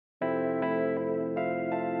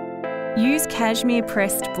Use Cashmere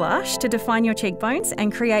pressed blush to define your cheekbones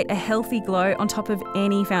and create a healthy glow on top of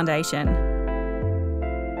any foundation.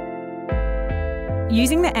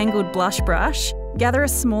 Using the angled blush brush, gather a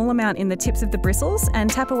small amount in the tips of the bristles and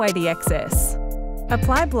tap away the excess.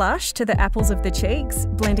 Apply blush to the apples of the cheeks,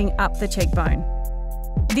 blending up the cheekbone.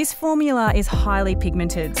 This formula is highly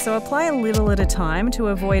pigmented, so apply a little at a time to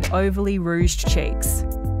avoid overly rouged cheeks.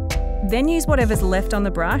 Then use whatever's left on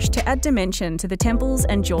the brush to add dimension to the temples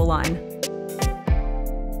and jawline.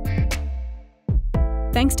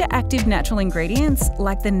 Thanks to active natural ingredients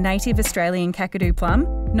like the native Australian Kakadu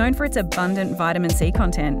plum, known for its abundant vitamin C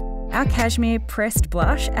content, our Cashmere pressed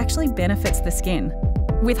blush actually benefits the skin.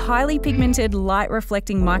 With highly pigmented,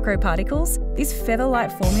 light-reflecting microparticles, this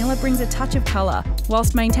feather-light formula brings a touch of colour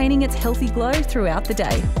whilst maintaining its healthy glow throughout the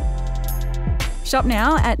day. Shop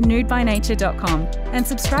now at nudebynature.com and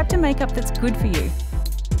subscribe to makeup that's good for you.